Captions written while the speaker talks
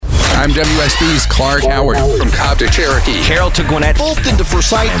I'm WSB's Clark Howard. From Cobb to Cherokee, Carroll to Gwinnett, Fulton to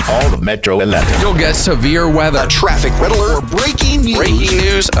Forsyth, and all the Metro 11. you'll get severe weather, A traffic red alert, or breaking news. breaking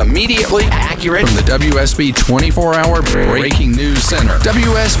news immediately Accurate. from the WSB 24-hour Breaking News Center.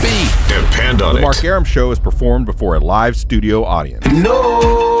 WSB. Depend on The it. Mark Arum Show is performed before a live studio audience.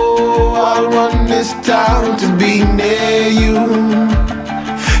 No, I want this town to be near you.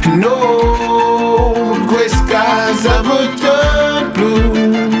 No gray skies ever turn blue.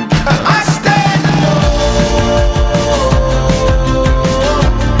 I stand alone.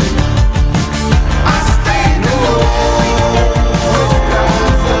 I stand alone.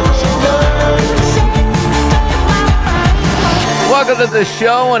 Welcome to the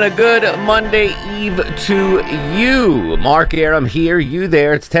show and a good Monday Eve to you. Mark Arum here, you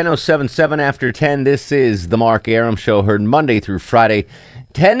there. It's 10:07 after 10. This is the Mark Arum Show, heard Monday through Friday,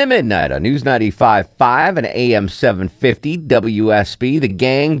 10 to midnight on News 95.5 and AM 750 WSB. The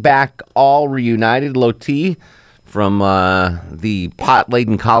gang back, all reunited. Low T from the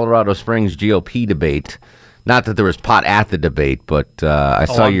pot-laden Colorado Springs GOP debate. Not that there was pot at the debate, but I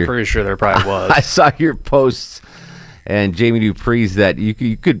saw I'm your... pretty sure there probably was. I saw your posts and Jamie Dupree's that you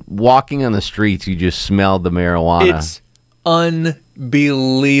could walking on the streets, you just smelled the marijuana. It's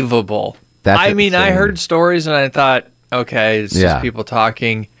unbelievable. That's I mean, I insane. heard stories and I thought, okay, it's Yeah. just people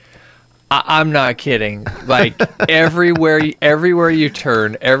talking. I'm not kidding. Like everywhere you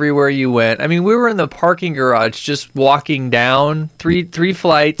turn, everywhere you went. I mean, we were in the parking garage just walking down three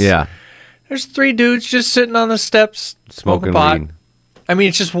flights. Yeah, There's three dudes just sitting on the steps smoking pot. weed. I mean,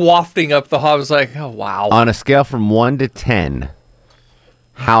 it's just wafting up the hall. I was like, oh, wow. On a scale from 1 to 10,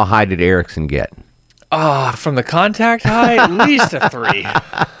 how high did Erickson get? From the contact high, at least a 3.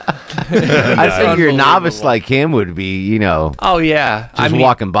 I figure a novice like him would be, Oh, yeah. just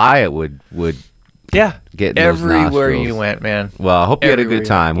walking by it would Yeah. get in those everywhere nostrils. you went, man. Well, I hope you had a Everywhere good you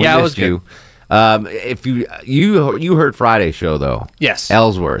time. We Yeah, it missed was you. If you heard Friday's show though, Yes.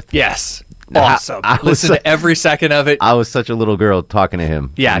 Ellsworth. Yes. I- Awesome. I was Listen like- to every second of it. I was such a little girl talking to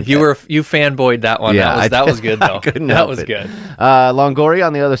him. Yeah, you fanboyed that one. Yeah, that was good though. couldn't That help was it. good. Longoria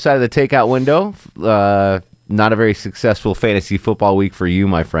on the other side of the takeout window. Not a very successful fantasy football week for you,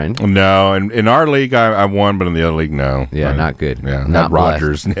 my friend. No, in our league, I won, but in the other league, no. Yeah, not good. Yeah, Not not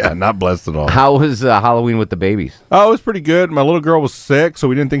Rogers. Yeah, not blessed at all. How was Halloween with the babies? Oh, it was pretty good. My little girl was sick, so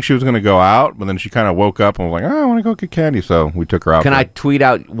we didn't think she was going to go out, but then she kind of woke up and was like, I want to go get candy, so we took her out. Can I tweet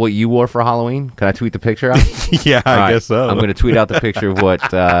out what you wore for Halloween? Can I tweet the picture out? Yeah, All I right, guess so. I'm going to tweet out the picture of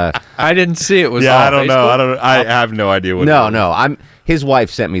what. I didn't see it. Was Yeah, all I don't know. Facebook? I have no idea what. No, it is. no. His wife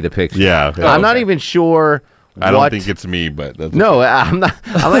sent me the picture. Yeah. I'm not even sure. I don't what- think it's me, but that's No, I'm not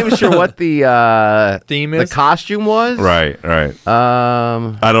even sure what the Theme the is? costume was. right.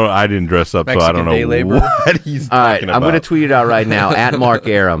 I didn't dress up, so I don't Mexican day know labor? what he's All right, talking I'm about. going to tweet it out right now at Mark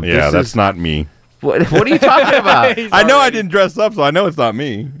Arum. Yeah, This that's is- not me. What are you talking about? I know I didn't dress up, so I know it's not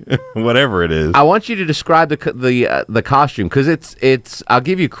me. Whatever it is. I want you to describe the costume because it's. I'll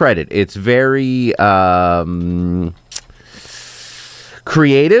give you credit. It's very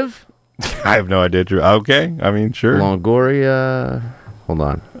creative. I have no idea. Okay, I mean, sure. Longoria. Hold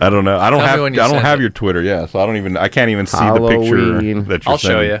on. I don't know. I don't Tell me when you have send it. your Twitter. Yeah, so I can't even see the Halloween. picture that you're I'll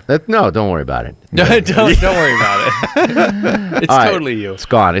show sending. you. No, don't worry about it. don't worry about it. It's All right, totally you. It's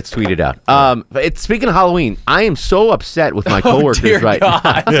gone. It's tweeted out. But speaking of Halloween, I am so upset with my coworkers Dear right God.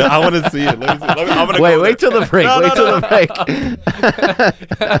 now. Yeah, I want to see it. Let me see. I'm gonna Wait, go wait there. till the break. No, wait no, till the break.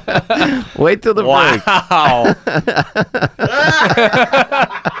 Wait till the break. Wow.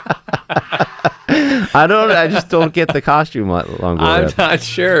 I just don't get the costume longer. I'm not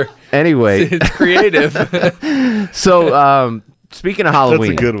sure. Anyway, It's creative. so speaking of That's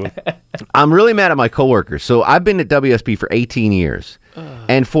Halloween, a good one. I'm really mad at my coworkers. So I've been at WSB for 18 years,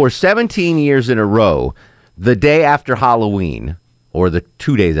 and for 17 years in a row, the day after Halloween or the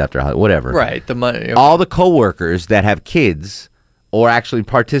 2 days after Halloween, whatever, Right. The money. all the coworkers that have kids or actually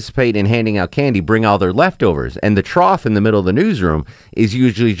participate in handing out candy bring all their leftovers, and the trough in the middle of the newsroom is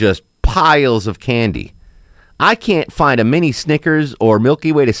usually just piles of candy. I can't find a mini Snickers or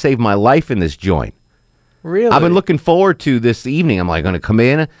Milky Way to save my life in this joint. Really? I've been looking forward to this evening. I'm like going to come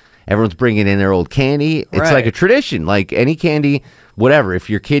in. Everyone's bringing in their old candy. It's Right. like a tradition, like any candy, whatever. If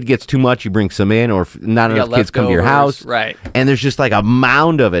your kid gets too much, you bring some in, or if not You enough got kids come to your leftovers, house. right. And there's just like a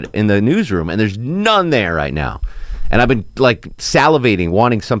mound of it in the newsroom, and there's none there right now. And I've been like salivating,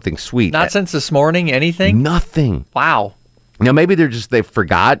 wanting something sweet. Not since this morning, anything? Nothing. Wow. Now, maybe they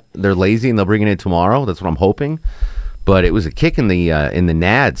forgot, they're lazy, and they'll bring it in tomorrow. That's what I'm hoping. But it was a kick in the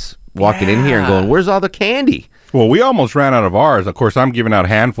nads walking in here and Yeah. going, where's all the candy? Well, we almost ran out of ours. Of course, I'm giving out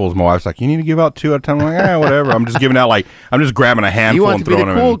handfuls. My wife's like, "You need to give out 2 at a time." I'm like, whatever. I'm just giving out I'm just grabbing a handful You want and to be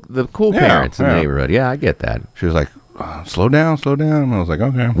throwing them in. the cool parents in the neighborhood. Yeah, I get that. She was like, slow down. I was like,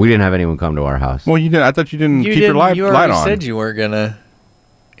 okay. We didn't have anyone come to our house. Well, you did. I thought you didn't keep your light You already on. said you weren't gonna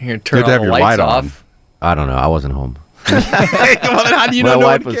turn You have all to have the your lights light on. off. I don't know. I wasn't home. Hey, come on, how do you know My no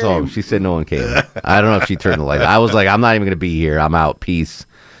wife one was came? home. She said no one came. I don't know if she turned the light. I was like, I'm not even going to be here. I'm out. Peace.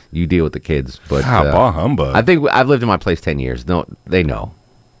 You deal with the kids. But Bah humbug. I think I've lived in my place 10 years. No, they know.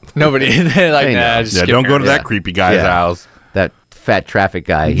 Nobody. They're like, They know. nah, just Yeah, skip don't go to her. that creepy guy's Yeah. house. That fat traffic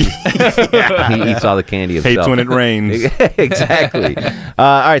guy. He eats all the candy himself. Hates when it rains. Exactly.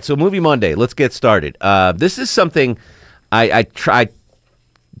 All right, so Movie Monday. Let's get started. This is something I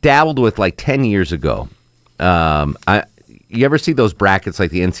dabbled with like 10 years ago. You ever see those brackets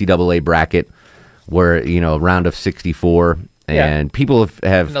like the NCAA bracket where, a round of 64 and people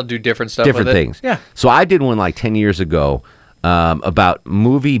have And they'll do different stuff different with it. things. Yeah. So I did one like 10 years ago about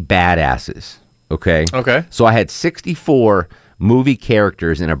movie badasses. Okay. Okay. So I had 64 movie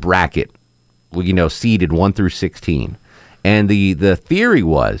characters in a bracket, seeded 1 through 16. And the theory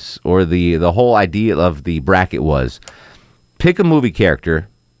was, or the whole idea of the bracket was, pick a movie character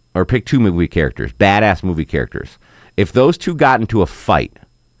or pick 2 movie characters, badass movie characters. If those 2 got into a fight,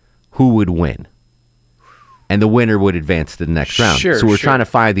 who would win? And the winner would advance to the next round. Sure, so we're sure. trying to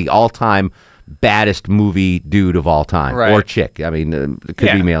find the all-time baddest movie dude of all time, Right. or chick. I mean, it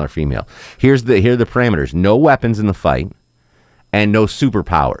could be Yeah. male or female. Here are the parameters: no weapons in the fight, and no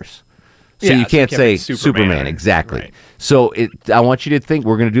superpowers. So Yeah, you so can't it say can't be Superman. Superman. Exactly. Right. So I want you to think,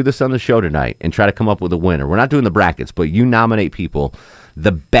 we're going to do this on the show tonight and try to come up with a winner. We're not doing the brackets, but you nominate people,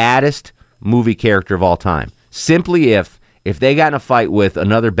 the baddest movie character of all time. Simply if they got in a fight with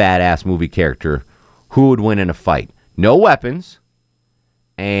another badass movie character, who would win in a fight? No weapons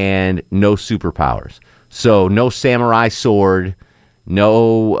and no superpowers. So no samurai sword,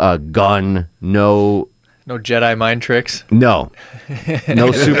 no gun, no Jedi mind tricks. no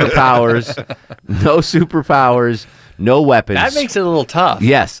superpowers, no weapons. That makes it a little tough.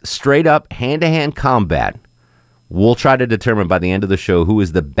 Yes, straight up hand-to-hand combat. We'll try to determine by the end of the show who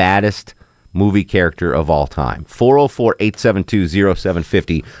is the baddest movie character of all time.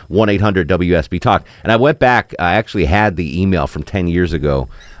 404-872-0750, 1-800-WSB Talk. And I went back, I actually had the email from 10 years ago.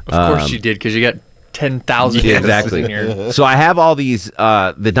 Of course you did, because you got 10,000 Yeah, in exactly. here. So I have all these,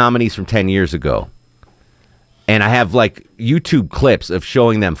 the nominees from 10 years ago. And I have like YouTube clips of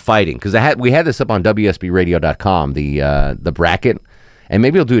showing them fighting, because we had this up on WSBRadio.com, the bracket, and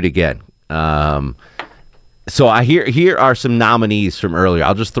maybe I'll do it again. So here are some nominees from earlier.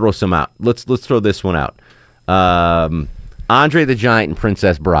 I'll just throw some out. Let's throw this one out. Andre the Giant and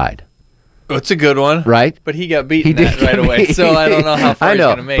Princess Bride. It's a good one, Right? But he got beaten did that get right away, beat. so I don't know how far I he's know,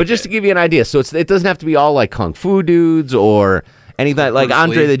 going to make but just it. to give you an idea, so it doesn't have to be all like kung fu dudes or anything like Bruce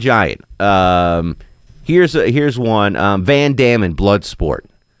Andre Lee. the Giant. Here's one. Van Damme in Bloodsport.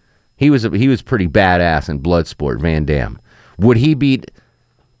 He was pretty badass in Bloodsport. Van Damme. Would he beat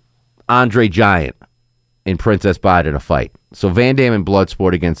Andre Giant in Princess Bride in a fight? So Van Damme in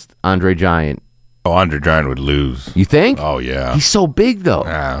Bloodsport against Andre Giant. Oh, Andre Giant would lose. You think? Oh, yeah. He's so big though.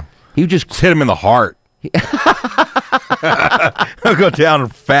 Yeah. He would just Hit him in the heart. He'll go down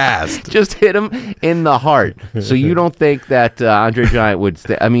fast. just hit him in the heart. So you don't think that Andre Giant would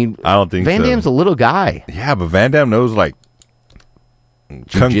I mean, I don't think Van so. Damme's a little guy. Yeah, but Van Damme knows like kung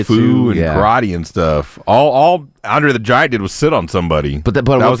Jiu-jitsu, fu and yeah. karate and stuff. All Andre the Giant did was sit on somebody. But That if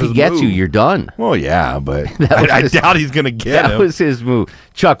was he his gets move. you, you're done. Well, yeah, but was I his- doubt he's gonna get That him. was his move.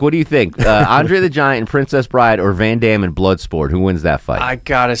 Chuck, what do you think? Andre the Giant and Princess Bride or Van Damme and Bloodsport? Who wins that fight? I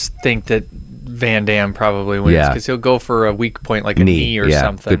gotta think that Van Damme probably wins, Yeah. because he'll go for a weak point like a Knee, knee or yeah,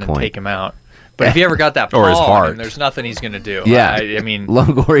 something good and point. take him out. But if he ever got that Or his palm on him, heart. there's nothing he's going to do. Yeah. I mean,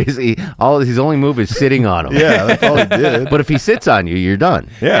 Longoria, his only move is sitting on him. Yeah, that's all he did. But if he sits on you, you're done.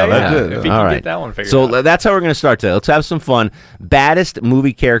 Yeah, that's yeah, it. if he All can right. get that one figured So out. that's how we're going to start today. Let's have some fun. Baddest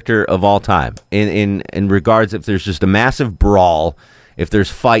movie character of all time. In regards, if there's just a massive brawl, if there's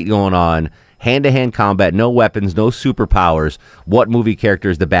fight going on, hand-to-hand combat, no weapons, no superpowers, what movie character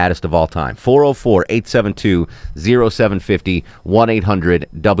is the baddest of all time? 404-872-0750,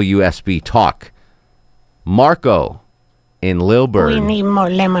 1-800-WSB Talk. Marco in Lilburn. We need more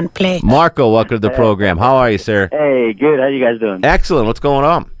lemon plate. Marco, welcome to the program. How are you, sir? Hey, good. How you guys doing? Excellent. What's going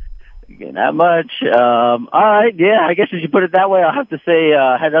on? Not much. All right, yeah. I guess if you put it that way, I'll have to say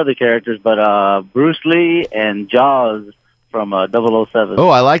I had other characters, but Bruce Lee and Jaws from 007. Oh,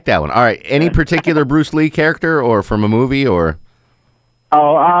 I like that one. All right. Any particular Bruce Lee character or from a movie or?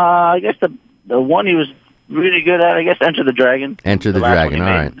 I guess the one he was really good at, I guess, Enter the Dragon. Enter the last one Dragon, he all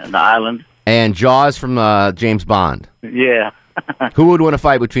made, right. And the island. And Jaws from James Bond. Yeah. Who would win a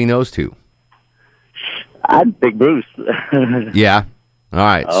fight between those two? I'd pick Bruce. Yeah. All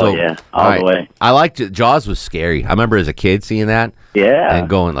right. Oh, yeah. All the way. I liked it. Jaws was scary. I remember as a kid seeing that. Yeah. And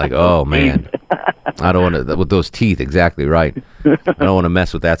going like, oh, man. I don't want to, with those teeth, exactly right. I don't want to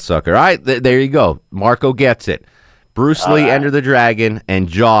mess with that sucker. All right, there you go. Marco gets it. Bruce Lee, Enter the Dragon, and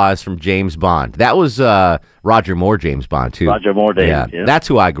Jaws from James Bond. That was Roger Moore James Bond, too. Roger Moore days, yeah. That's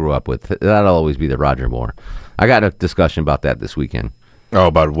who I grew up with. That'll always be the Roger Moore. I got a discussion about that this weekend. Oh,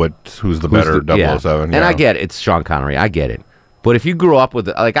 about who's the better 007? Yeah. And I get it. It's Sean Connery. I get it. But if you grew up with,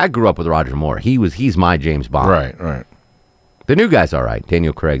 like I grew up with Roger Moore, he's my James Bond. Right. The new guy's all right,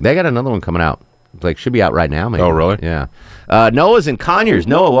 Daniel Craig. They got another one coming out. Like, should be out right now, maybe. Oh, really? Yeah. Noah's in Conyers.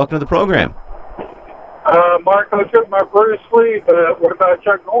 Noah, welcome to the program. Marco took my Bruce Lee, but what about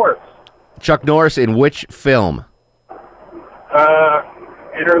Chuck Norris? Chuck Norris in which film?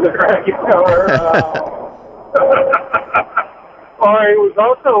 Enter the Dragon. It was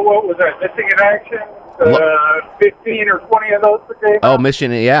also, what was that, Missing in Action? 15 or 20 of those that came out.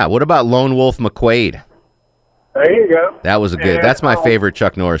 Mission, yeah. What about Lone Wolf McQuade? There you go. That was a good. And, that's my favorite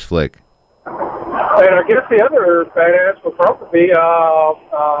Chuck Norris flick. And I guess the other badass would probably be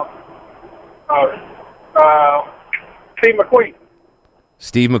Steve McQueen.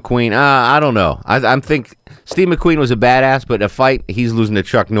 Steve McQueen. I don't know. I think Steve McQueen was a badass, but in a fight, he's losing to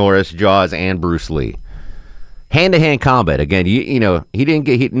Chuck Norris, Jaws, and Bruce Lee. Hand-to-hand combat. Again, you know, he didn't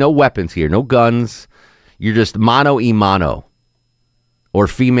get no weapons here, no guns. You're just mano y mano, or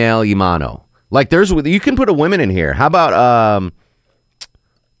female y mano. Like you can put a woman in here. How about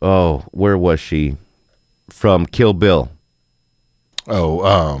where was she? From Kill Bill.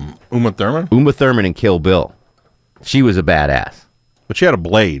 Oh, Uma Thurman? Uma Thurman in Kill Bill. She was a badass. But she had a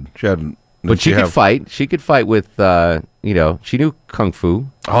blade. But she could fight. She could fight with, she knew kung fu.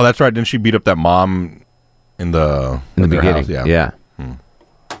 Oh, that's right. Didn't she beat up that mom in the beginning? House? Yeah.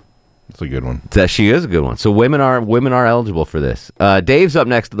 That's a good one. She is a good one. So women are eligible for this. Dave's up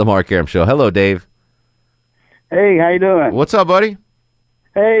next to the Mark Arum Show. Hello, Dave. Hey, how you doing? What's up, buddy?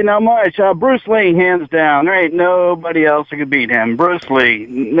 Hey, not much. Bruce Lee, hands down. There ain't nobody else who could beat him. Bruce Lee,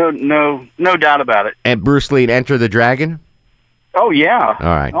 no doubt about it. And Bruce Lee and Enter the Dragon? Oh, yeah. All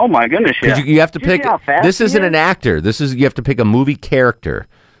right. Oh, my goodness, yeah. You have to pick. This isn't an actor. You have to pick a movie character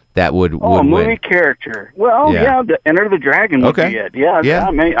that would win. Movie character. Well, the Enter the Dragon would be it. Yeah.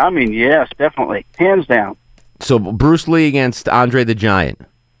 I mean, yes, definitely. Hands down. So Bruce Lee against Andre the Giant.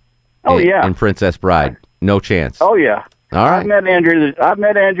 Oh, yeah. And Princess Bride. No chance. Oh, yeah. All right. I've met Andrew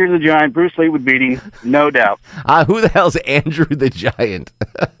the Giant. Bruce Lee would beat him, no doubt. Who the hell's Andrew the Giant?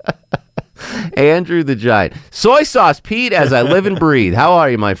 Andrew the Giant. Soy Sauce Pete, as I live and breathe. How are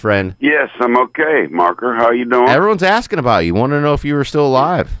you, my friend? Yes, I'm okay, Marker. How you doing? Everyone's asking about you. Want to know if you were still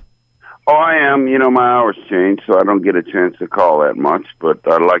alive. Oh, I am. You know, my hours change, so I don't get a chance to call that much, but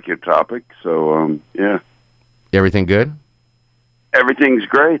I like your topic, so, yeah. Everything good? Everything's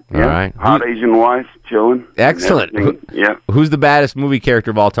great. All right. Hot Asian wife, chilling. Excellent. Who's the baddest movie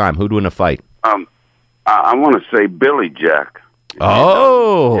character of all time? Who'd win a fight? I want to say Billy Jack.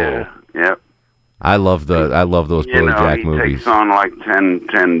 Oh. Yeah. I love those Billy Jack movies. He takes on like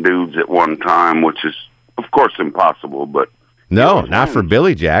 10 dudes at one time, which is, of course, impossible, but... No, not for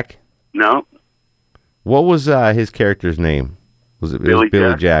Billy Jack. No. What was his character's name? Was it Billy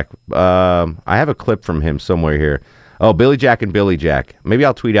Jack? I have a clip from him somewhere here. Oh, Billy Jack and Billy Jack. Maybe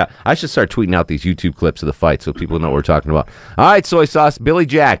I'll tweet out. I should start tweeting out these YouTube clips of the fight so people know what we're talking about. All right, Soy Sauce. Billy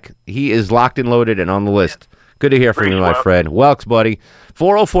Jack. He is locked and loaded and on the list. Good to hear from you, my friend. Welks, buddy.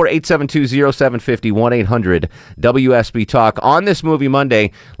 404-872-0750, 1-800-WSB Talk. On this Movie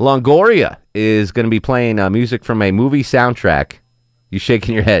Monday, Longoria is going to be playing music from a movie soundtrack. You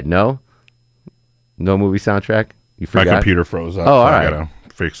shaking your head? No? No movie soundtrack? You forgot? My computer froze up. Oh, all right. I got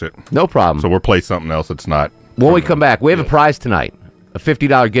to fix it. No problem. So we'll play something else that's not... When we come back, we have a prize tonight. A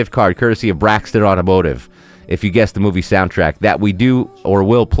 $50 gift card courtesy of Braxton Automotive. If you guess the movie soundtrack, that we do or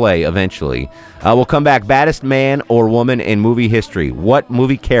will play eventually. We'll come back. Baddest man or woman in movie history. What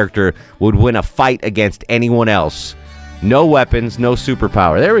movie character would win a fight against anyone else? No weapons, no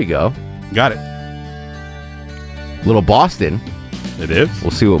superpower. There we go. Got it. Little Boston. It is.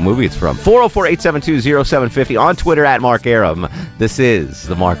 We'll see what movie it's from. 404-872-0750 on Twitter at Mark Arum. This is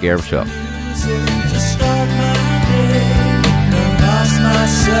The Mark Arum Show.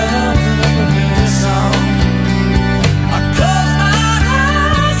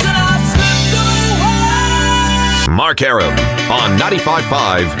 Mark Arum on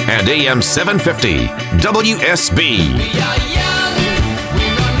 95.5 and AM 750 WSB.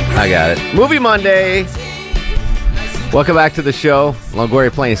 I got it. Movie Monday. Welcome back to the show.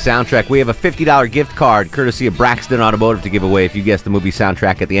 Longoria playing soundtrack. We have a $50 gift card courtesy of Braxton Automotive to give away if you guess the movie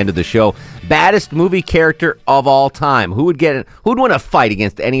soundtrack at the end of the show. Baddest movie character of all time. Who'd win a fight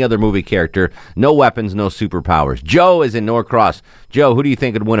against any other movie character? No weapons, no superpowers. Joe is in Norcross. Joe, who do you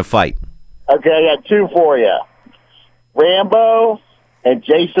think would win a fight? Okay, I got two for you. Rambo and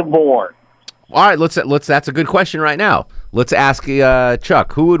Jason Bourne. All right, let's. That's a good question right now. Let's ask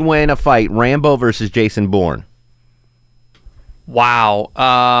Chuck, who would win a fight, Rambo versus Jason Bourne? Wow.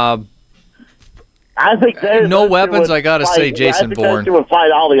 I think no weapons. I gotta say Jason Bourne. Would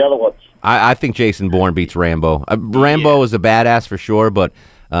fight all the other ones. I think Jason Bourne beats Rambo. Rambo is a badass for sure, but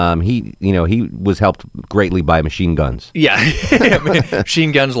he was helped greatly by machine guns. Yeah,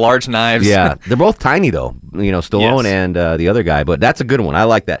 machine guns, large knives. Yeah, they're both tiny though. Stallone and the other guy, but that's a good one. I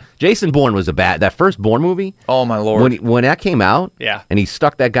like that. Jason Bourne was that first Bourne movie. Oh my lord! When that came out, yeah, and he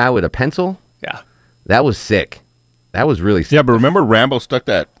stuck that guy with a pencil. Yeah, that was sick. That was really sick. Yeah, but remember Rambo stuck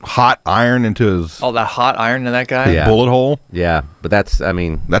that hot iron into his... Oh, that hot iron in that guy? Bullet hole? Yeah, but that's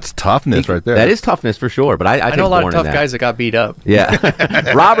toughness right there. That is toughness for sure, but I know a lot of tough guys that got beat up.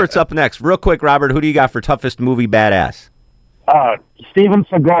 Yeah. Robert's up next. Real quick, Robert, who do you got for toughest movie badass? Steven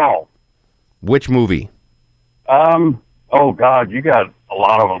Seagal. Which movie? Oh, God, you got a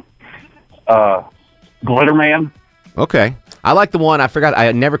lot of them. Glitter Man. Okay. I like the one, I forgot,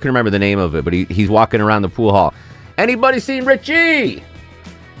 I never can remember the name of it, but he's walking around the pool hall. Anybody seen Richie?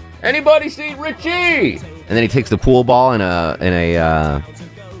 Anybody seen Richie? And then he takes the pool ball in a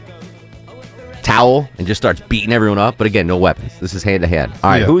towel and just starts beating everyone up. But again, no weapons. This is hand to hand.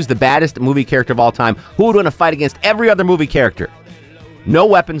 All right, Who's the baddest movie character of all time? Who would win a fight against every other movie character? No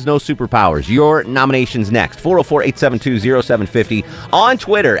weapons, no superpowers. Your nominations next. 404-872-0750 on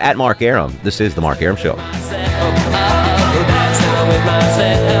Twitter at Mark Arum. This is the Mark Arum Show.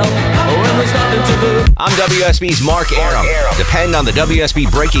 I'm WSB's Mark Arum. Depend on the WSB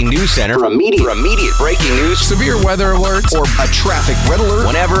Breaking News Center for immediate breaking news, severe weather alerts, or a traffic red alert.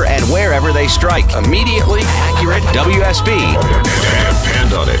 whenever and wherever they strike. Immediately accurate. WSB.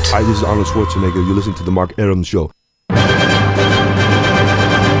 Depend on it. Hi, this is Arnold Schwarzenegger. You're listening to the Mark Arum Show.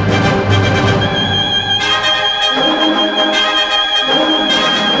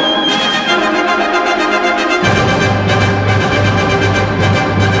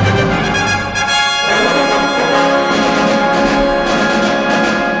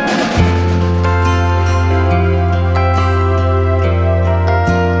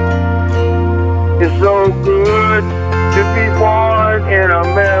 It's so good to be born in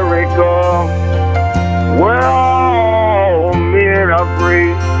America, where all men are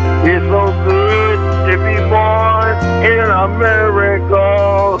free. It's so good to be born in America,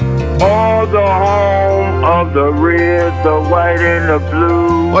 all the home of the red, the white, and the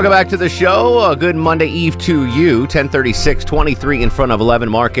blue. Welcome back to the show. A good Monday Eve to you. 10:36, 23 in front of 11.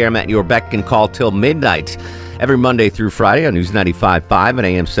 Mark Arum at your beck and call till midnight. Every Monday through Friday on News 95.5 and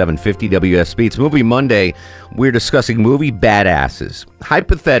AM 750 WSB. It's Movie Monday. We're discussing movie badasses.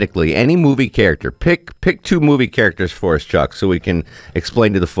 Hypothetically, any movie character. Pick two movie characters for us, Chuck, so we can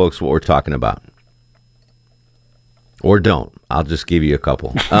explain to the folks what we're talking about. Or don't. I'll just give you a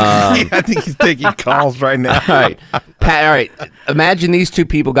couple. I think he's taking calls right now. All right. All right. Imagine these two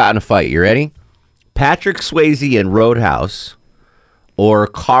people got in a fight. You ready? Patrick Swayze in Roadhouse or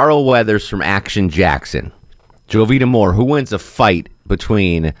Carl Weathers from Action Jackson. Jovita Moore, who wins a fight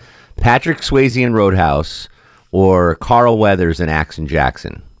between Patrick Swayze in Roadhouse or Carl Weathers in Action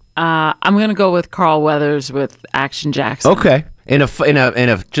Jackson? I'm going to go with Carl Weathers with Action Jackson. Okay. In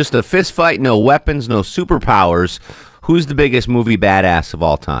a just a fist fight, no weapons, no superpowers. Who's the biggest movie badass of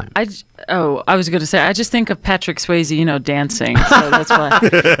all time? I was going to say, I just think of Patrick Swayze, dancing. So that's why.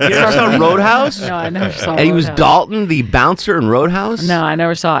 You never saw Roadhouse? No, I never saw And he was Dalton, the bouncer in Roadhouse? No, I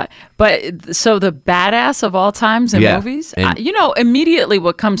never saw it. But so the badass of all times in movies, immediately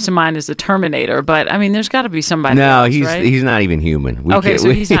what comes to mind is the Terminator. But I mean, there's got to be somebody else, right? He's not even human. So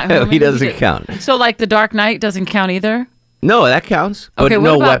he's not human? He doesn't count. So like The Dark Knight doesn't count either? No, that counts. But Okay, what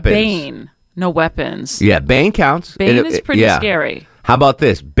no about weapons. Bane? No weapons. Yeah, Bane counts. Bane is pretty scary. How about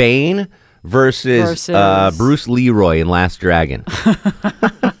this? Bane versus Bruce Leroy in Last Dragon.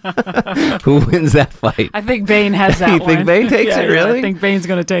 Who wins that fight? I think Bane has that You one. think Bane takes it, really? I think Bane's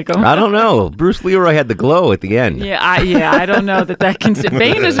going to take him. I don't know. Bruce Leroy had the glow at the end. I don't know that can...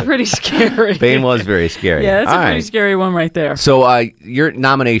 Bane is pretty scary. Bane was very scary. Yeah, that's All a pretty right. scary one right there. So your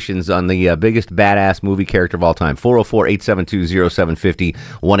nominations on the biggest badass movie character of all time, 404-872-0750,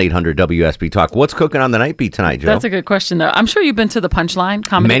 1-800-WSB Talk. What's cooking on the night beat tonight, Joe? That's a good question, though. I'm sure you've been to the Punchline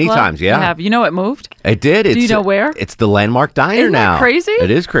Comedy Many Club. times, yeah. You have. You know it moved? It did. Do you know where? It's the Landmark Diner Isn't that now. crazy?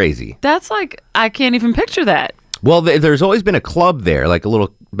 It is crazy. That's like, I can't even picture that. Well, there's always been a club there, like a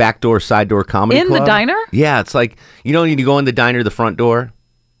little backdoor, side door comedy in club. the diner. Yeah, it's like you know when you go in the diner, the front door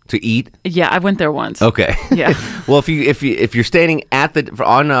to eat. Yeah, I went there once. Okay. Yeah. Well, if you're standing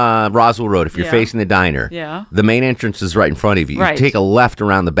on Roswell Road, if you're facing the diner, the main entrance is right in front of you. Right. You take a left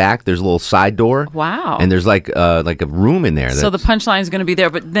around the back. There's a little side door. Wow. And there's like a room in there. So the punchline is going to be there,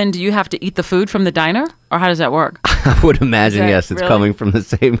 but then do you have to eat the food from the diner, or how does that work? I would imagine yes, it's really? coming from the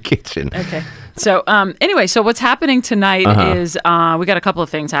same kitchen. Okay. So anyway, so what's happening tonight is we got a couple of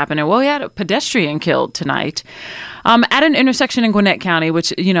things happening. Well, we had a pedestrian killed tonight at an intersection in Gwinnett County,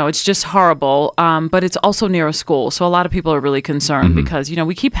 which, it's just horrible, but it's also near a school. So a lot of people are really concerned because,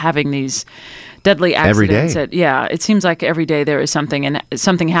 we keep having these deadly accidents. Every day. It seems like every day there is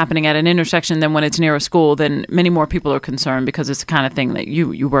something happening at an intersection. Then when it's near a school, then many more people are concerned because it's the kind of thing that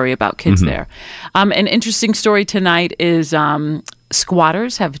you worry about kids there. An interesting story tonight is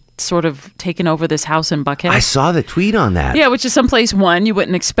squatters have sort of taken over this house in Buckhead. I saw the tweet on that. Yeah, which is someplace, one, you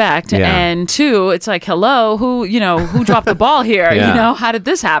wouldn't expect, and two, it's like, hello, who dropped the ball here? How did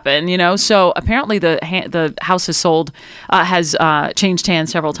this happen? So apparently the house has changed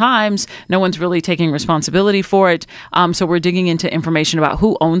hands several times. No one's really taking responsibility for it. So we're digging into information about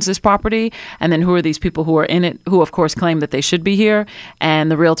who owns this property, and then who are these people who are in it, who of course claim that they should be here,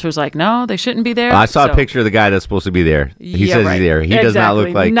 and the realtor's like, no, they shouldn't be there. I saw a picture of the guy that's supposed to be there. He says he's there. He does not look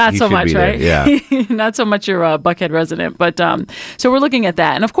like not he so should much, be there. right? Yeah. Not so much your Buckhead resident, but so we're looking at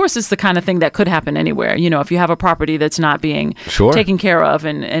that, and of course, it's the kind of thing that could happen anywhere. If you have a property that's not being taken care of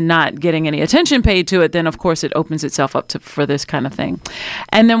and not getting any attention paid to it, then of course it opens itself up for this kind of thing.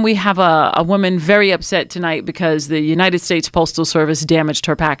 And then we have a woman very upset tonight because the United States Postal Service damaged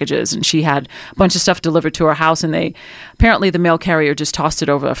her packages, and she had a bunch of stuff delivered to her house, and apparently the mail carrier just tossed it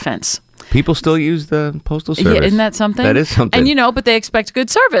over a fence. People still use the postal service. Yeah, isn't that something? That is something. And but they expect good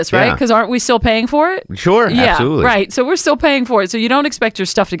service, right? Because aren't we still paying for it? Sure, yeah, absolutely. Right. So we're still paying for it. So you don't expect your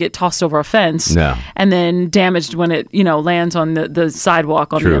stuff to get tossed over a fence and then damaged when it, lands on the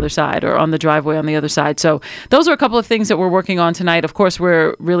sidewalk on the other side or on the driveway on the other side. So those are a couple of things that we're working on tonight. Of course,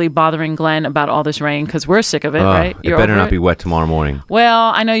 we're really bothering Glenn about all this rain because we're sick of it, right? It better not be wet tomorrow morning.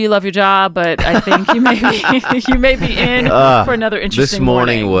 Well, I know you love your job, but I think you may be in for another interesting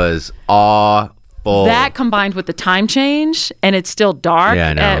morning. This morning was awful. That combined with the time change, and it's still dark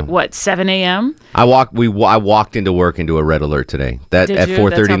at 7 a.m. I walked into work into a red alert today. At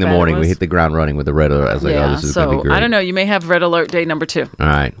 4:30 in the morning, we hit the ground running with the red alert. I was like, oh, this is going to be great. I don't know. You may have red alert day number 2. All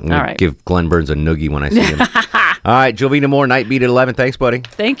right. I'm going to give Glenn Burns a noogie when I see him. All right, Jovina Moore, Night Beat at 11. Thanks, buddy.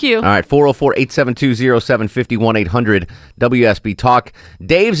 Thank you. All right, 404-872-0750, 1-800-WSB Talk.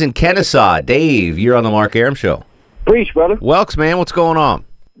 Dave's in Kennesaw. Dave, you're on the Mark Arum Show. Preach, brother. Welks, man, what's going on?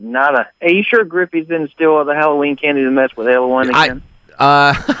 Nada. Hey, you sure Griffey's didn't steal the Halloween candy to mess with Alewan again?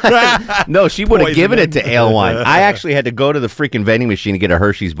 No, she would have given it to Alewan. I actually had to go to the freaking vending machine to get a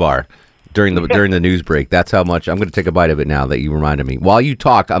Hershey's bar during the news break. That's how much. I'm going to take a bite of it now that you reminded me. While you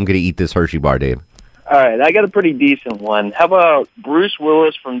talk, I'm going to eat this Hershey bar, Dave. All right, I got a pretty decent one. How about Bruce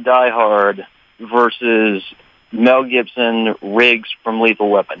Willis from Die Hard versus Mel Gibson, Riggs from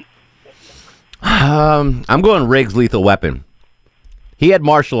Lethal Weapon? I'm going Riggs, Lethal Weapon. He had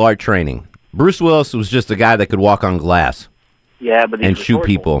martial art training. Bruce Willis was just a guy that could walk on glass. Yeah, but and shoot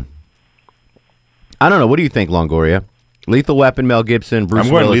people. I don't know. What do you think, Longoria? Lethal Weapon, Mel Gibson, Bruce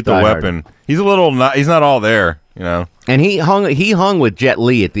Willis. I'm going Lethal Weapon. He's he's not all there, And he hung with Jet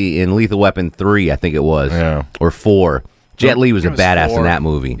Li in Lethal Weapon 3, I think it was, or 4. Jet Li was a badass in that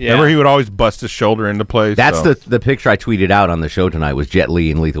movie. Yeah. Remember, he would always bust his shoulder into place. That's the picture I tweeted out on the show tonight was Jet Li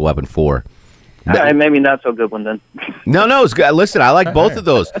in Lethal Weapon 4. All right, maybe not so good one then. No, it's good. Listen, I like both of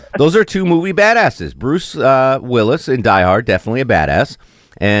those. Those are two movie badasses. Bruce Willis in Die Hard, definitely a badass,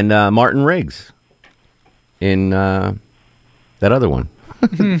 and Martin Riggs in that other one.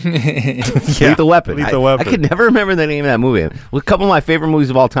 Lethal Weapon. Lethal Weapon. I could never remember the name of that movie. It was a couple of my favorite movies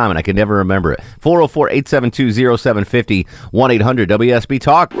of all time, and I could never remember it. 404-872-0750, 1-800-WSB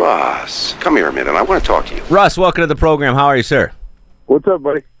Talk. Russ, come here a minute. I want to talk to you. Russ, welcome to the program. How are you, sir? What's up,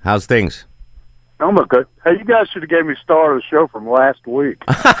 buddy? How's things? I'm okay. Hey, you guys should have gave me a star of the show from last week.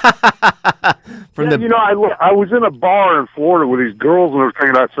 I was in a bar in Florida with these girls and everything,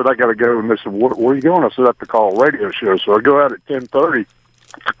 and I said, I got to go. And they said, where are you going? I said, I have to call a radio show. So I go out at 10:30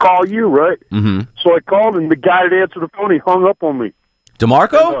 to call you, right? Mm-hmm. So I called, and the guy that answered the phone, he hung up on me.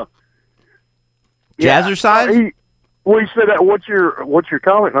 DeMarco? Jazzercise? He said, what's your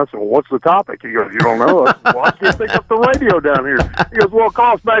comment? And I said, well, what's the topic? He goes, you don't know? I said, well, I can't pick up the radio down here. He goes, well,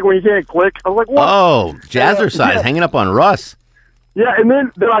 call us back when you can't click. I was like, what? Oh, Jazzercise, hanging up on Russ. Yeah, and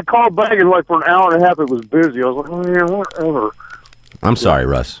then I called back, and for an hour and a half, it was busy. I was like, oh, yeah, whatever. I'm sorry,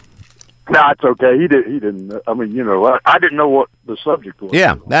 Russ. No, it's okay. He didn't. I mean, I didn't know what the subject was.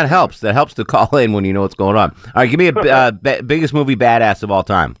 Yeah, that helps. That helps to call in when you know what's going on. All right, give me a biggest movie badass of all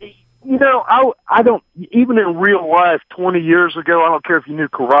time. I don't, even in real life 20 years ago, I don't care if you knew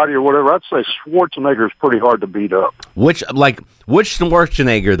karate or whatever, I'd say Schwarzenegger is pretty hard to beat up. Which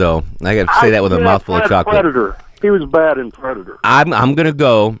Schwarzenegger, though? I got to say that with a mouthful of chocolate. Predator. He was bad in Predator. I'm going to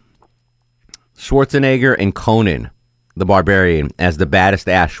go Schwarzenegger and Conan the Barbarian as the baddest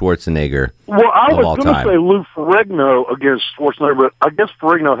ass Schwarzenegger I of all was going to time. say Lou Ferrigno against Schwarzenegger, but I guess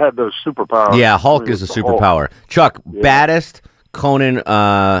Ferrigno had those superpowers. Yeah, Hulk is a superpower. Hulk. Chuck, baddest Conan,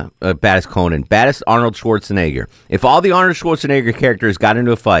 baddest Arnold Schwarzenegger. If all the Arnold Schwarzenegger characters got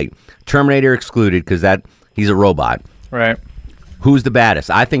into a fight, Terminator excluded because he's a robot. Right. Who's the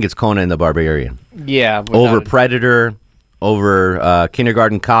baddest? I think it's Conan the Barbarian. Yeah. Over Predator, over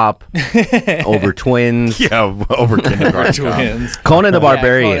Kindergarten Cop, over Twins. Yeah, over Kindergarten Twins. Conan the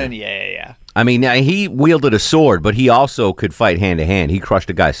Barbarian. Yeah. I mean, he wielded a sword, but he also could fight hand to hand. He crushed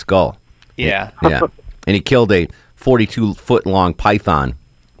a guy's skull. Yeah. Yeah. And he killed a 42-foot-long python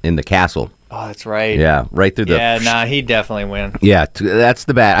in the castle. Oh, that's right. Yeah, right through the... Yeah, he'd definitely win. Yeah, that's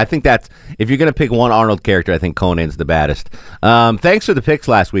the bad. I think if you're going to pick one Arnold character, I think Conan's the baddest. Thanks for the picks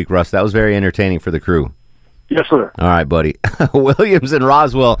last week, Russ. That was very entertaining for the crew. Yes, sir. All right, buddy. Williams and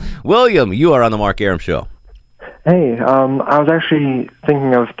Roswell. William, you are on the Mark Arum Show. Hey, I was actually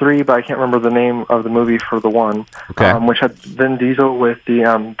thinking of three, but I can't remember the name of the movie for the one. Okay. Which had Vin Diesel with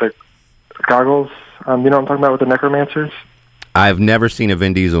the goggles. You know what I'm talking about with the necromancers? I've never seen a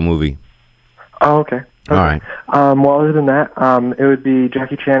Vin Diesel movie. Oh, okay. All right. Well, other than that, it would be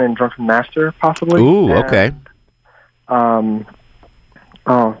Jackie Chan and Drunken Master, possibly. Ooh, okay.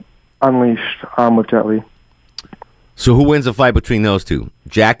 Unleashed with Jet Li. So who wins a fight between those two?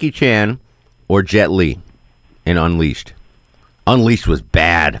 Jackie Chan or Jet Li in Unleashed? Unleashed was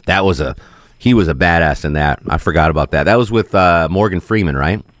bad. He was a badass in that. I forgot about that. That was with Morgan Freeman,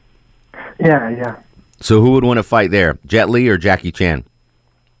 right? Yeah. So who would win a fight there? Jet Li or Jackie Chan?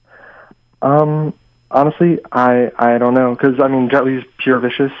 Honestly, I don't know, because Jet Li's pure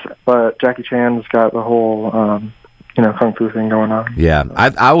vicious, but Jackie Chan's got the whole kung fu thing going on. Yeah,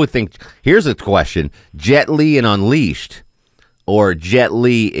 I would think. Here's a question: Jet Li in Unleashed or Jet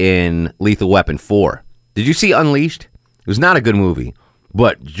Li in Lethal Weapon 4? Did you see Unleashed? It was not a good movie,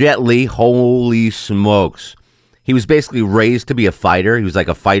 but Jet Li, holy smokes, he was basically raised to be a fighter. He was like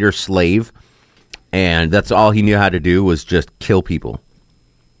a fighter slave, and that's all he knew how to do was just kill people.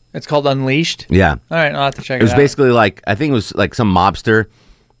 It's called Unleashed? Yeah. All right, I'll have to check it out. It was basically I think it was like some mobster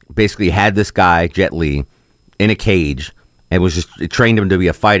basically had this guy, Jet Li, in a cage and it trained him to be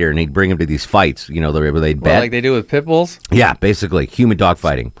a fighter, and he'd bring him to these fights, where they'd bet. Like they do with pit bulls? Yeah, basically. Human dog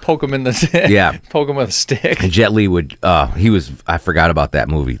fighting. Poke him in the... Yeah. Poke him with a stick. And Jet Li would... I forgot about that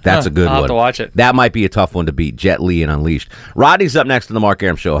movie. That's a good one. I'll have to watch it. That might be a tough one to beat, Jet Li and Unleashed. Rodney's up next to the Mark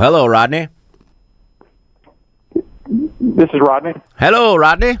Arum Show. Hello, Rodney. This is Rodney. Hello,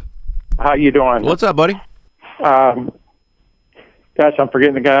 Rodney. How you doing? What's up, buddy? Gosh, I'm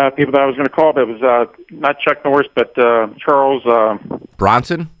forgetting the people that I was going to call, but it was not Chuck Norris, but Charles...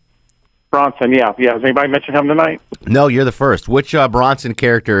 Bronson? Bronson, yeah. Has anybody mentioned him tonight? No, you're the first. Which Bronson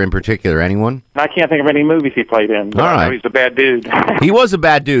character in particular? Anyone? I can't think of any movies he played in. But All right. I know he's a bad dude. He was a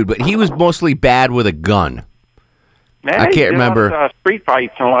bad dude, but he was mostly bad with a gun. Man, I he can't did remember. A lot of, street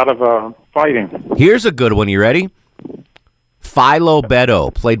fights and a lot of fighting. Here's a good one. You ready? Philo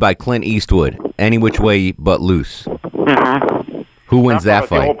Beto, played by Clint Eastwood. Any which way but loose. Mm-hmm. Who wins that The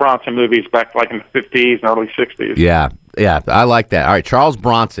fight? old Bronson movies back like in the 50s and early 60s. Yeah, I like that. All right, Charles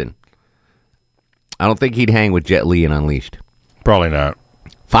Bronson. I don't think he'd hang with Jet Li in Unleashed. Probably not.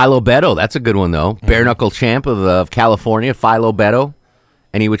 Philo Beto, that's a good one, though. Bare knuckle champ of California, Philo Beto.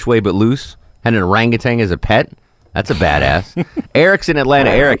 Any which way but loose. Had an orangutan as a pet. That's a badass. Eric's in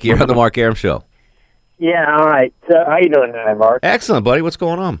Atlanta. Eric, you're on the Mark Arum Show. Yeah, all right. So how you doing tonight, Mark? Excellent, buddy. What's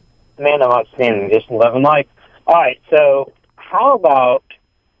going on? Man, I'm outstanding. Just loving life. All right, so how about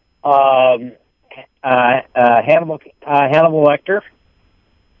Hannibal Lecter?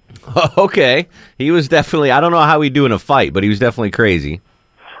 Okay. He was definitely, I don't know how he'd do in a fight, but he was definitely crazy.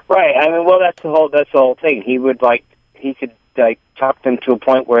 Right. I mean, well, that's the whole thing. He could talk them to a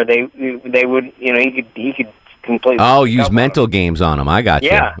point where they would, he could completely. Oh, use mental games on him. I got you.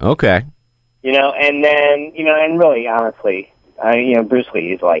 Yeah. Okay. And then, and really, honestly, Bruce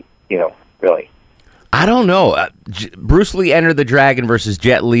Lee is like, really. I don't know. Bruce Lee Enter the Dragon versus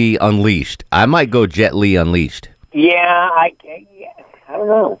Jet Li Unleashed. I might go Jet Li Unleashed. Yeah, I don't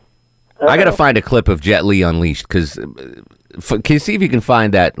know. I got to find a clip of Jet Li Unleashed, because can you see if you can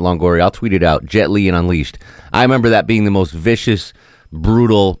find that, Longoria? I'll tweet it out. Jet Li and Unleashed. I remember that being the most vicious,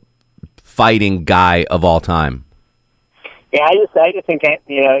 brutal fighting guy of all time. Yeah, I just think that,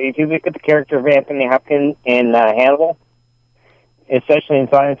 if you look at the character of Anthony Hopkins in Hannibal, especially in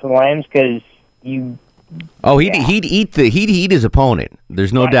Silence of the Lambs, because you. Oh, he'd eat his opponent.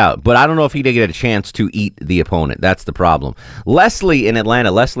 There's no doubt, but I don't know if he'd get a chance to eat the opponent. That's the problem. Leslie in Atlanta.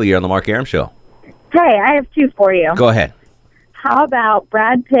 Leslie, you're on the Mark Arum Show. Hey, I have two for you. Go ahead. How about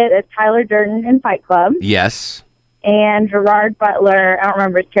Brad Pitt as Tyler Durden in Fight Club? Yes. And Gerard Butler, I don't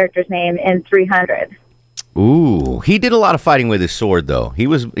remember his character's name, in 300. Ooh, he did a lot of fighting with his sword, though. He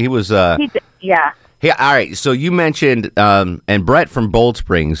was. He did, yeah. Yeah, all right. So you mentioned, and Brett from Bold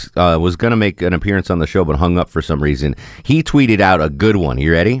Springs was going to make an appearance on the show, but hung up for some reason. He tweeted out a good one.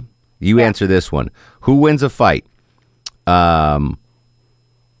 You ready? You answer this one. Who wins a fight? Tyler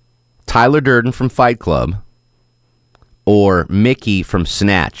Durden from Fight Club or Mickey from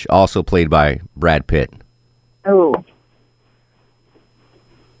Snatch, also played by Brad Pitt? Oh.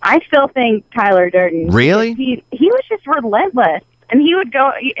 I still think Tyler Durden. Really? He was just relentless. And he would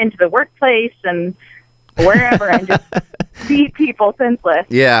go into the workplace and wherever and just beat people senseless.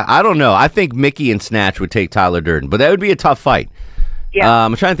 Yeah, I don't know. I think Mickey and Snatch would take Tyler Durden, but that would be a tough fight. Yeah.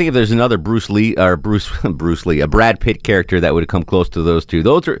 I'm trying to think if there's another Bruce Lee, a Brad Pitt character that would come close to those two.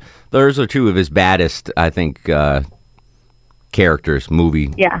 Those are two of his baddest, I think, characters,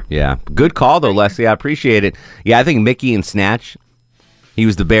 movie. Yeah. Yeah. Good call, though, Leslie. I appreciate it. Yeah, I think Mickey and Snatch. He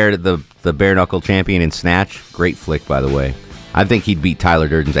was the bare knuckle champion in Snatch. Great flick, by the way. I think he'd beat Tyler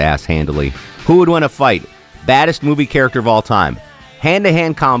Durden's ass handily. Who would win a fight? Baddest movie character of all time.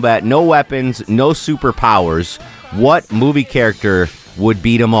 Hand-to-hand combat, no weapons, no superpowers. What movie character would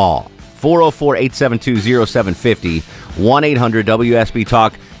beat them all? 404-872-0750,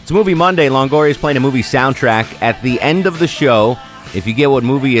 1-800-WSB-TALK. It's Movie Monday. Longoria's playing a movie soundtrack. At the end of the show, if you get what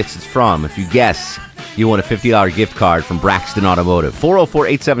movie it's from, if you guess, you win a $50 gift card from Braxton Automotive.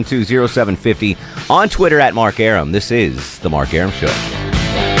 404-872-0750. On Twitter at Mark Arum. This is The Mark Arum Show.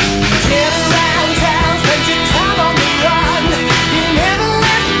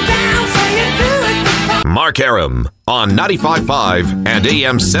 Mark Arum on 95.5 and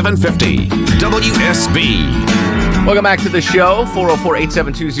AM 750 WSB. Welcome back to the show.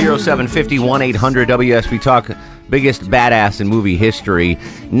 404-872-0750, 1-800-WSB-TALK. Biggest badass in movie history.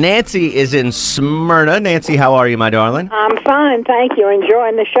 Nancy is in Smyrna. Nancy, how are you, my darling? I'm fine, thank you.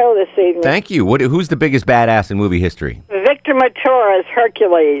 Enjoying the show this evening. Thank you. Who's the biggest badass in movie history? Victor Matura's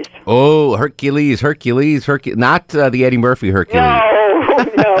Hercules. Oh, Hercules. Not the Eddie Murphy Hercules.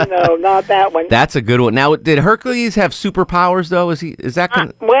 No, not that one. That's a good one. Now, did Hercules have superpowers, though? Is that?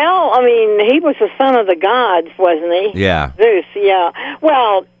 Well, I mean, he was the son of the gods, wasn't he? Yeah. Zeus, yeah.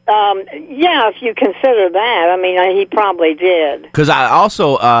 Well, yeah, if you consider that. I mean, he probably did. Because I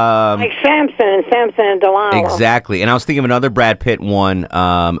also... like Samson and Delilah. Exactly. And I was thinking of another Brad Pitt one,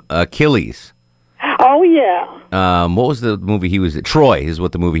 Achilles. Oh, yeah. What was the movie he was in? Troy is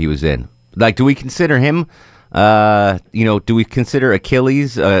what the movie he was in. Like, do we consider him... do we consider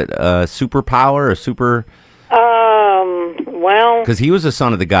Achilles a superpower, a super... well... Because he was a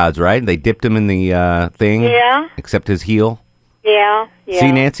son of the gods, right? They dipped him in the thing. Yeah. Except his heel. Yeah.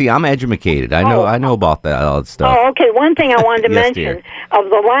 See, Nancy, I'm educated. I know about all that stuff. Oh, okay. One thing I wanted to mention. Dear. Of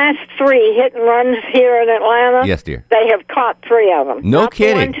the last 3 hit and runs here in Atlanta... Yes, dear. They have caught 3 of them. No Not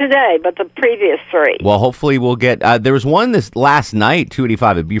kidding. The one today, but the previous 3. Well, hopefully we'll get... there was one this last night,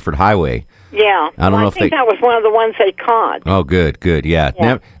 285 at Buford Highway. Yeah. I don't know if think that was one of the ones they caught. Oh, good, yeah. Yeah.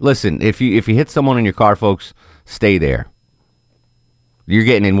 Now, listen, if you hit someone in your car, folks, stay there. You're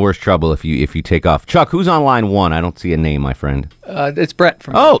getting in worse trouble if you take off. Chuck, who's on line 1? I don't see a name, my friend. It's Brett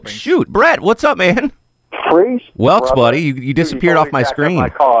from... Oh, shoot, Brett, what's up, man? Freeze? Welks, buddy, you disappeared off my screen. My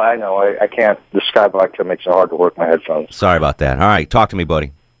call, I know. I can't describe it. It makes it hard to work my headphones. Sorry about that. All right, talk to me,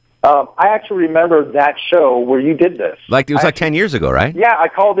 buddy. I actually remember that show where you did this. It was 10 years ago, right? Yeah, I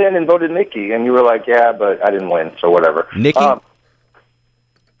called in and voted Nikki, and you were like, yeah, but I didn't win, so whatever. Nikki?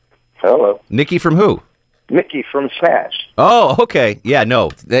 Hello. Nikki from who? Mickey from Snatch. Oh, okay. Yeah,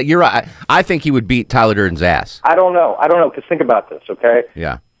 no, you're right. I think he would beat Tyler Durden's ass. I don't know, because think about this, okay?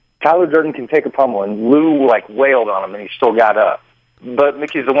 Yeah. Tyler Durden can take a pummel, and Lou, wailed on him, and he still got up. But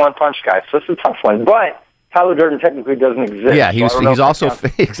Mickey's the one-punch guy, so it's a tough one. But Tyler Durden technically doesn't exist. Yeah, he's also...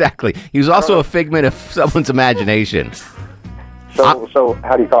 Exactly. He was also a figment of someone's imagination. So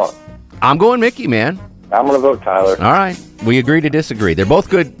how do you call it? I'm going Mickey, man. I'm going to vote Tyler. All right. We agree to disagree. They're both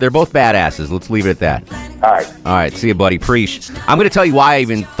good. They're both badasses. Let's leave it at that. All right. See you, buddy. Preach. I'm going to tell you why I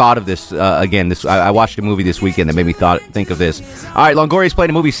even thought of this again. I watched a movie this weekend that made me think of this. All right. Longoria's playing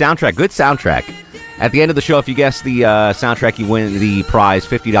a movie soundtrack. Good soundtrack. At the end of the show, if you guess the soundtrack, you win the prize,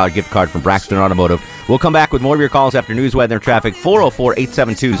 $50 gift card from Braxton Automotive. We'll come back with more of your calls after news, weather, and traffic.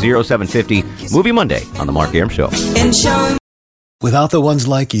 404-872-0750. Movie Monday on The Mark Arum Show. Without the ones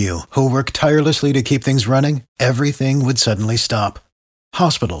like you, who work tirelessly to keep things running, everything would suddenly stop.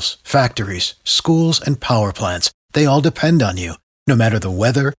 Hospitals, factories, schools, and power plants, they all depend on you. No matter the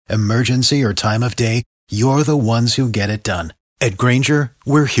weather, emergency, or time of day, you're the ones who get it done. At Grainger,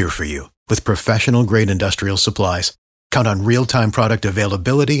 we're here for you with professional-grade industrial supplies. Count on real-time product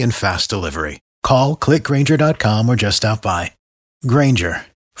availability and fast delivery. Call, click Grainger.com, or just stop by. Grainger,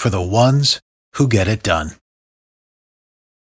 for the ones who get it done.